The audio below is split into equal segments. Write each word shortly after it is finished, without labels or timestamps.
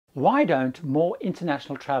Why don't more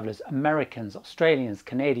international travellers, Americans, Australians,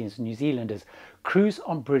 Canadians, New Zealanders, cruise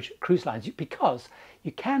on British cruise lines? Because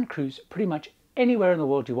you can cruise pretty much anywhere in the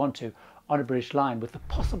world you want to on a British line, with the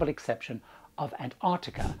possible exception of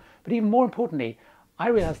Antarctica. But even more importantly, I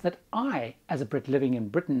realised that I, as a Brit living in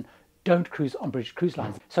Britain, don't cruise on British cruise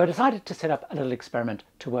lines. So I decided to set up a little experiment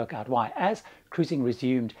to work out why. As cruising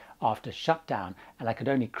resumed after shutdown and I could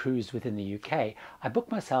only cruise within the UK, I booked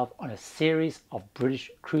myself on a series of British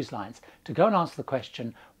cruise lines to go and answer the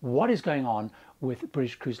question, what is going on with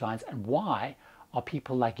British cruise lines and why are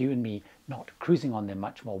people like you and me not cruising on them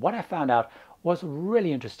much more? What I found out was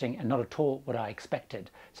really interesting and not at all what I expected.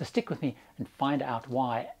 So stick with me and find out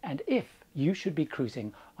why and if you should be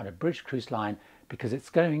cruising on a British cruise line, because it's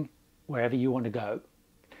going wherever you want to go.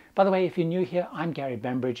 By the way, if you're new here, I'm Gary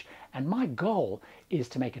Bembridge, and my goal is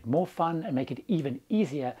to make it more fun and make it even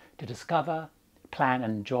easier to discover, plan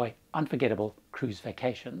and enjoy unforgettable cruise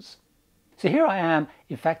vacations. So here I am,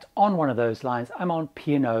 in fact, on one of those lines. I'm on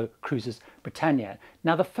P&O Cruises Britannia.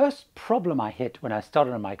 Now, the first problem I hit when I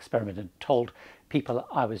started on my experiment and told people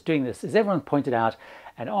I was doing this is everyone pointed out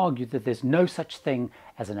and argued that there's no such thing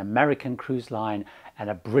as an American cruise line and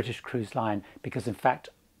a British cruise line, because in fact,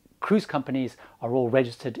 cruise companies are all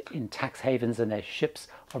registered in tax havens and their ships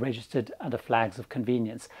are registered under flags of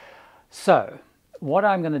convenience. So what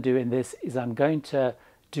I'm going to do in this is I'm going to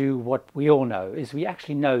do what we all know, is we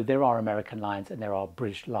actually know there are American lines and there are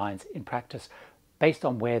British lines in practice based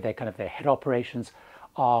on where their head operations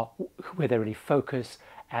are, where they really focus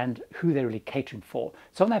and who they're really catering for.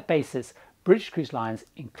 So on that basis, British cruise lines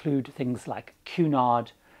include things like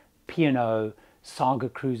Cunard, P&O, Saga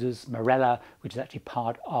Cruises, Marella, which is actually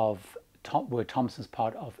part of Word Thompson's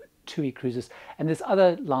part of TUI Cruises, and there's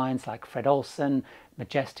other lines like Fred Olsen,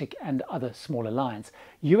 Majestic and other smaller lines.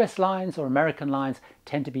 US lines or American lines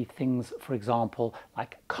tend to be things, for example,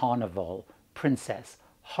 like Carnival, Princess,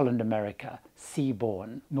 Holland America,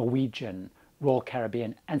 Seabourn, Norwegian, Royal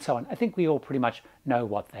Caribbean and so on. I think we all pretty much know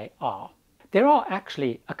what they are. There are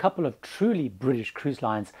actually a couple of truly British cruise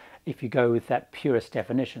lines if you go with that purest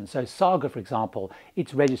definition. So Saga, for example,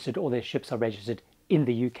 it's registered, all their ships are registered in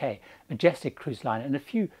the UK. Majestic Cruise Line and a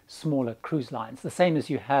few smaller cruise lines. The same as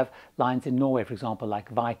you have lines in Norway, for example, like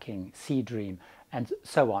Viking, Sea Dream and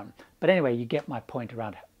so on. But anyway, you get my point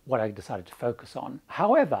around what I decided to focus on.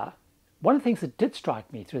 However, one of the things that did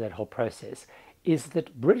strike me through that whole process is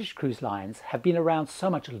that British cruise lines have been around so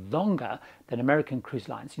much longer than American cruise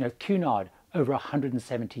lines. You know, Cunard, over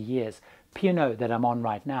 170 years. P&O, that I'm on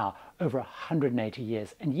right now, over 180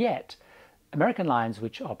 years. And yet, American lines,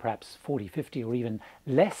 which are perhaps 40, 50 or even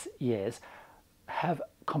less years, have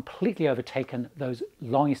completely overtaken those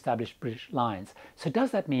long-established British lines. So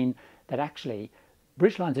does that mean that actually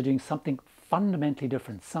British lines are doing something fundamentally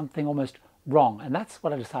different, something almost wrong? And that's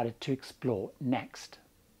what I decided to explore next.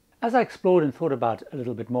 As I explored and thought about it a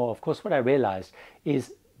little bit more, of course, what I realized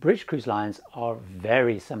is British cruise lines are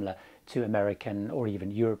very similar to American or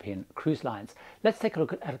even European cruise lines. Let's take a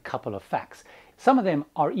look at a couple of facts. Some of them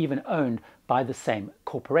are even owned by the same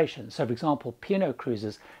corporation. So for example, P&O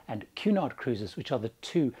Cruises and Cunard Cruises, which are the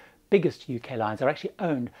two biggest UK lines, are actually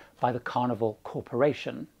owned by the Carnival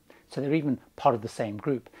Corporation. So they're even part of the same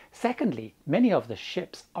group. Secondly, many of the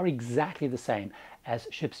ships are exactly the same as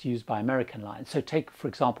ships used by American lines. So take, for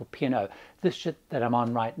example, P&O. This ship that I'm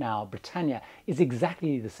on right now, Britannia, is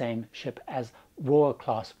exactly the same ship as Royal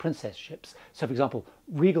Class Princess ships. So for example,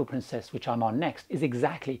 Regal Princess, which I'm on next, is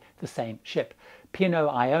exactly the same ship. P&O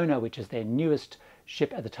Iona, which is their newest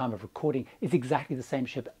ship at the time of recording, is exactly the same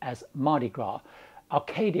ship as Mardi Gras.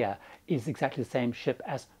 Arcadia is exactly the same ship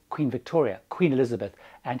as Queen Victoria, Queen Elizabeth,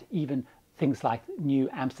 and even things like New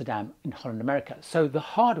Amsterdam in Holland America. So the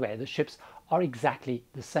hardware, the ships, are exactly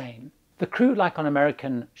the same. The crew, like on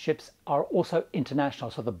American ships, are also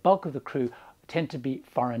international. So the bulk of the crew tend to be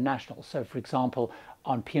foreign nationals. So for example,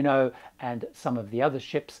 on P&O and some of the other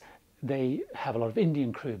ships, they have a lot of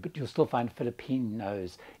Indian crew, but you'll still find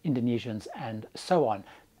Filipinos, Indonesians, and so on,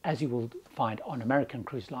 as you will find on American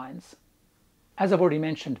cruise lines. As I've already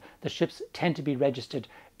mentioned, the ships tend to be registered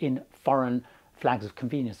in foreign flags of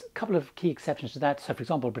convenience. A couple of key exceptions to that. So for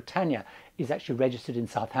example, Britannia is actually registered in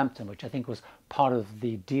Southampton, which I think was part of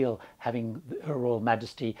the deal, having Her Royal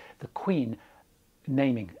Majesty, the Queen,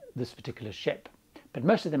 naming this particular ship. But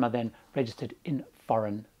most of them are then registered in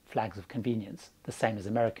foreign flags of convenience, the same as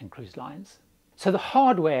American cruise lines. So the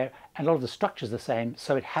hardware and a lot of the structure is the same,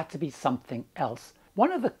 so it had to be something else.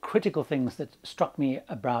 One of the critical things that struck me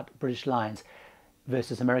about British lines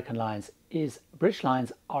versus American lines is British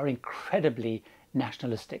lines are incredibly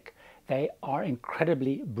nationalistic. they are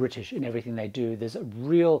incredibly British in everything they do. There's a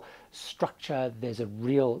real structure, there's a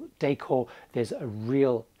real decor, there's a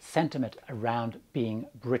real sentiment around being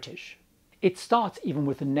British. It starts even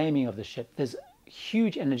with the naming of the ship. There's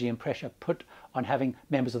huge energy and pressure put on having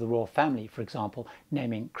members of the royal family, for example,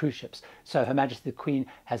 naming cruise ships. So Her Majesty the Queen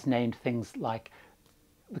has named things like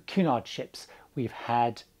the Cunard ships. We've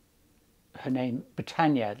had her name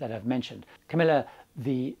Britannia that I've mentioned. Camilla,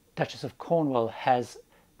 the Duchess of Cornwall, has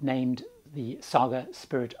named the Saga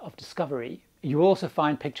Spirit of Discovery. You also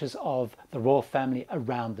find pictures of the royal family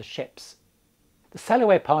around the ships. The sail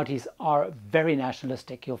away parties are very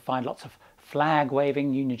nationalistic. You'll find lots of flag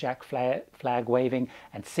waving, Union Jack flag waving,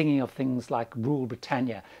 and singing of things like Rule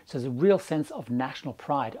Britannia. So there's a real sense of national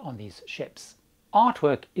pride on these ships.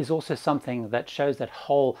 Artwork is also something that shows that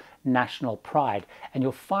whole national pride, and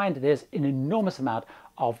you'll find there's an enormous amount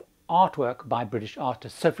of artwork by British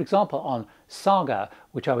artists. So for example, on Saga,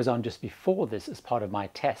 which I was on just before this as part of my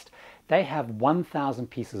test, they have 1,000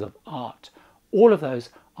 pieces of art. All of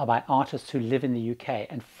those are by artists who live in the UK,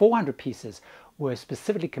 and 400 pieces were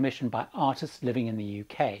specifically commissioned by artists living in the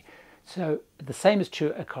UK. So the same is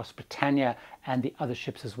true across Britannia and the other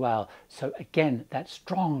ships as well. So again, that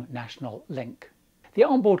strong national link. The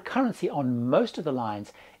onboard currency on most of the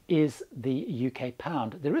lines is the UK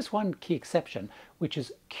pound. There is one key exception, which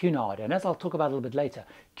is Cunard, and as I'll talk about a little bit later,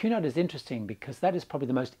 Cunard is interesting because that is probably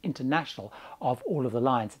the most international of all of the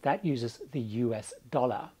lines. That uses the US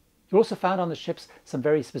dollar. You also found on the ships some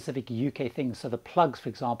very specific UK things. So the plugs, for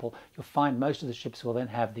example, you'll find most of the ships will then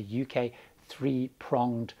have the UK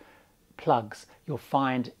three-pronged plugs. You'll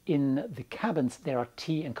find in the cabins there are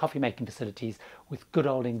tea and coffee making facilities with good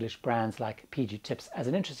old English brands like PG Tips. As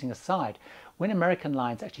an interesting aside, when American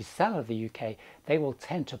lines actually sail out of the UK, they will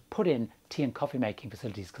tend to put in tea and coffee making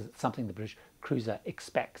facilities because it's something the British cruiser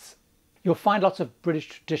expects. You'll find lots of British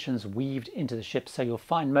traditions weaved into the ships, so you'll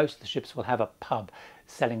find most of the ships will have a pub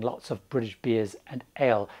selling lots of British beers and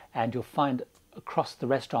ale, and you'll find across the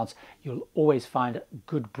restaurants you'll always find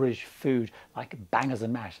good British food like bangers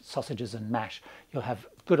and mash, sausages and mash. You'll have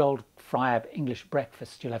good old fry-up English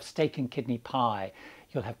breakfast, you'll have steak and kidney pie,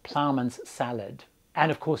 you'll have ploughman's salad,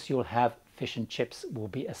 and of course you'll have fish and chips will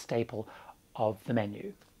be a staple of the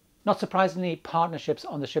menu. Not surprisingly, partnerships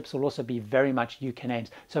on the ships will also be very much UK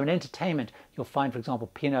names. So in entertainment, you'll find, for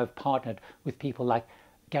example, P&O have partnered with people like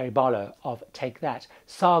Gary Barlow of Take That.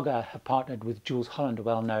 Saga have partnered with Jules Holland, a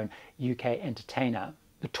well-known UK entertainer.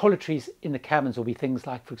 The toiletries in the cabins will be things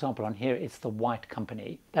like, for example, on here, it's the White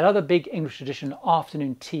Company. That other big English tradition,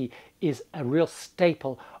 afternoon tea, is a real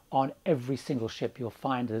staple on every single ship. You'll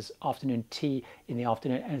find there's afternoon tea in the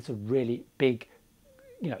afternoon, and it's a really big,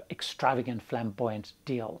 extravagant, flamboyant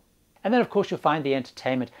deal. And then, of course, you'll find the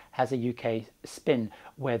entertainment has a UK spin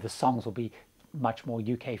where the songs will be much more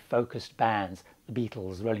UK-focused bands, the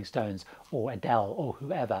Beatles, Rolling Stones, or Adele, or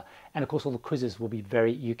whoever. And, of course, all the quizzes will be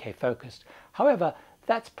very UK-focused. However,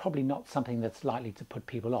 that's probably not something that's likely to put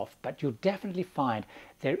people off, but you'll definitely find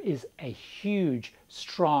there is a huge,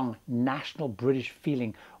 strong, national British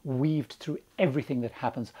feeling weaved through everything that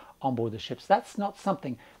happens on board the ships. That's not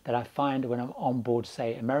something that I find when I'm on board,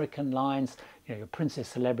 say, American lines, your Princess,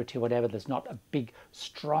 Celebrity, whatever. There's not a big,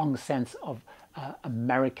 strong sense of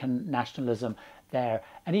American nationalism there.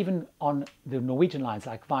 And even on the Norwegian lines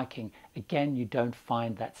like Viking, again, you don't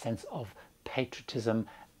find that sense of patriotism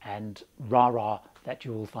and rah-rah that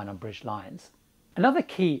you will find on British lines. Another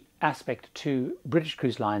key aspect to British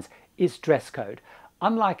cruise lines is dress code.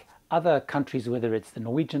 Unlike other countries, whether it's the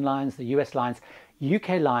Norwegian lines, the US lines,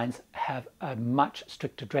 UK lines have a much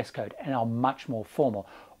stricter dress code and are much more formal.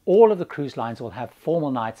 All of the cruise lines will have formal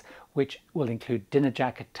nights, which will include dinner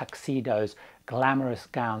jacket, tuxedos, glamorous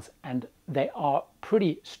gowns, and they are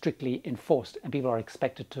pretty strictly enforced, and people are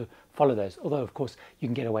expected to follow those. Although, of course, you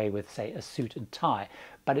can get away with, say, a suit and tie,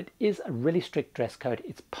 but it is a really strict dress code.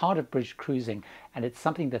 It's part of British cruising, and it's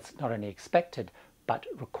something that's not only expected, but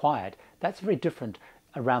required. That's very different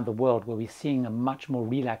around the world, where we're seeing a much more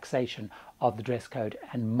relaxation of the dress code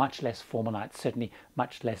and much less formal nights, certainly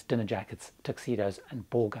much less dinner jackets, tuxedos and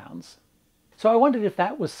ball gowns. So I wondered if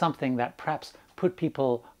that was something that perhaps put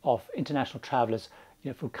people off, international travellers,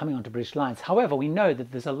 from coming onto British lines. However, we know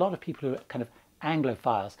that there's a lot of people who are kind of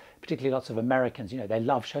Anglophiles, particularly lots of Americans. They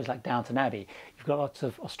love shows like Downton Abbey. You've got lots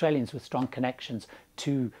of Australians with strong connections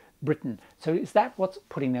to Britain. So is that what's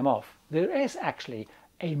putting them off? There is actually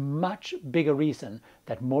a much bigger reason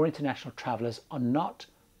that more international travellers are not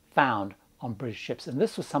found on British ships. And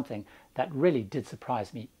this was something that really did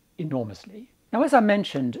surprise me enormously. Now, as I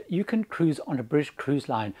mentioned, you can cruise on a British cruise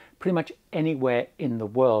line pretty much anywhere in the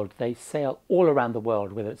world. They sail all around the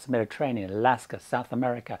world, whether it's the Mediterranean, Alaska, South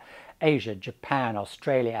America, Asia, Japan,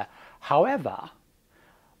 Australia. However,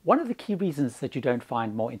 one of the key reasons that you don't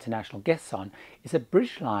find more international guests on is that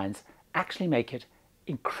British lines actually make it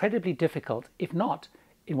incredibly difficult, if not,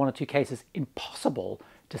 in one or two cases, impossible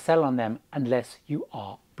to sail on them unless you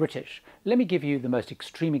are British. Let me give you the most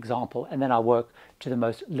extreme example, and then I'll work to the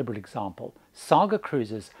most liberal example. Saga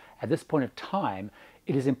cruises, at this point of time,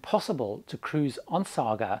 it is impossible to cruise on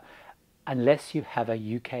Saga unless you have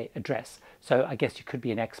a UK address. So I guess you could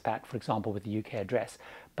be an expat, for example, with a UK address,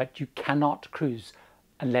 but you cannot cruise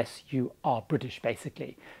unless you are British,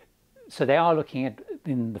 basically. So they are looking at,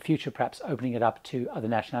 in the future, perhaps opening it up to other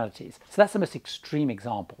nationalities. So that's the most extreme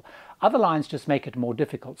example. Other lines just make it more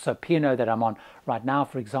difficult. So P&O that I'm on right now,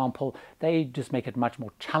 for example, they just make it much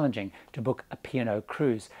more challenging to book a P&O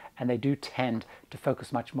cruise. And they do tend to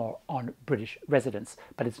focus much more on British residents,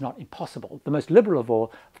 but it's not impossible. The most liberal of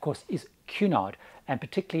all, of course, is Cunard, and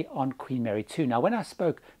particularly on Queen Mary 2. Now, when I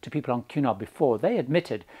spoke to people on Cunard before, they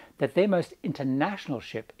admitted that their most international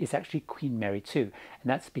ship is actually Queen Mary 2, and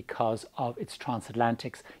that's because of its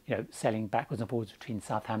transatlantics, sailing backwards and forwards between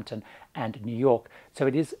Southampton and New York. So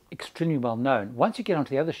it is extremely well known. Once you get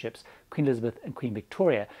onto the other ships, Queen Elizabeth and Queen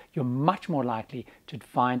Victoria, you're much more likely to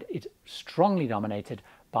find it strongly dominated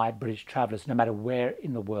by British travellers, no matter where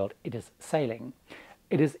in the world it is sailing.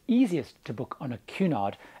 It is easiest to book on a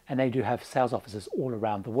Cunard, and they do have sales offices all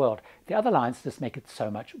around the world. The other lines just make it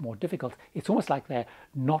so much more difficult. It's almost like they're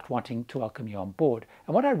not wanting to welcome you on board.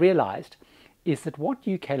 And what I realized is that what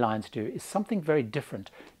UK lines do is something very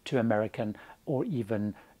different to American or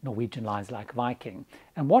even Norwegian lines like Viking.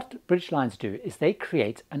 And what British lines do is they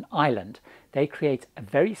create an island. They create a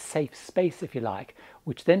very safe space, if you like,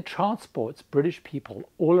 which then transports British people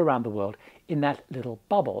all around the world in that little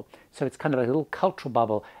bubble. So it's kind of a little cultural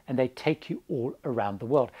bubble, and they take you all around the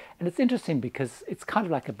world. And it's interesting because it's kind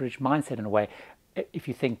of like a British mindset in a way, if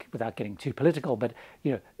you think, without getting too political, but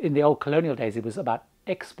in the old colonial days, it was about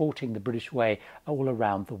exporting the British way all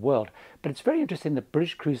around the world. But it's very interesting that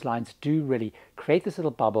British cruise lines do really create this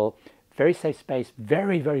little bubble, very safe space,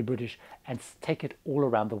 very, very British, and take it all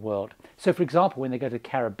around the world. So for example, when they go to the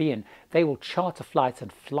Caribbean, they will charter flights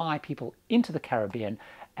and fly people into the Caribbean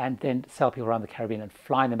and then sell people around the Caribbean and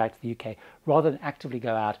fly them back to the UK, rather than actively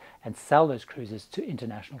go out and sell those cruises to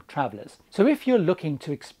international travellers. So if you're looking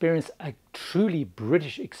to experience a truly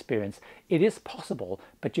British experience, it is possible,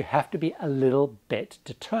 but you have to be a little bit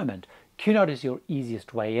determined. Cunard is your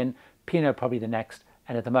easiest way in, P&O probably the next,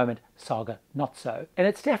 and at the moment, Saga not so. And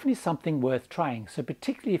it's definitely something worth trying. So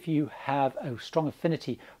particularly if you have a strong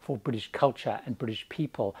affinity for British culture and British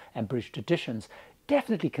people and British traditions,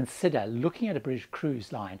 definitely consider looking at a British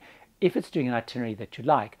cruise line if it's doing an itinerary that you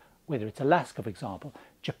like, whether it's Alaska, for example,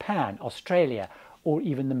 Japan, Australia, or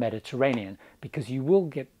even the Mediterranean, because you will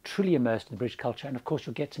get truly immersed in the British culture, and of course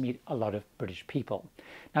you'll get to meet a lot of British people.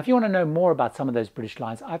 Now, if you want to know more about some of those British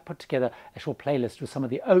lines, I've put together a short playlist with some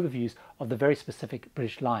of the overviews of the very specific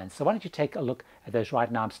British lines. So why don't you take a look at those right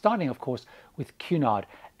now. I'm starting, of course, with Cunard,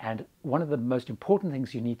 and one of the most important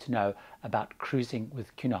things you need to know about cruising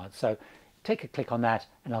with Cunard. So take a click on that,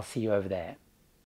 and I'll see you over there.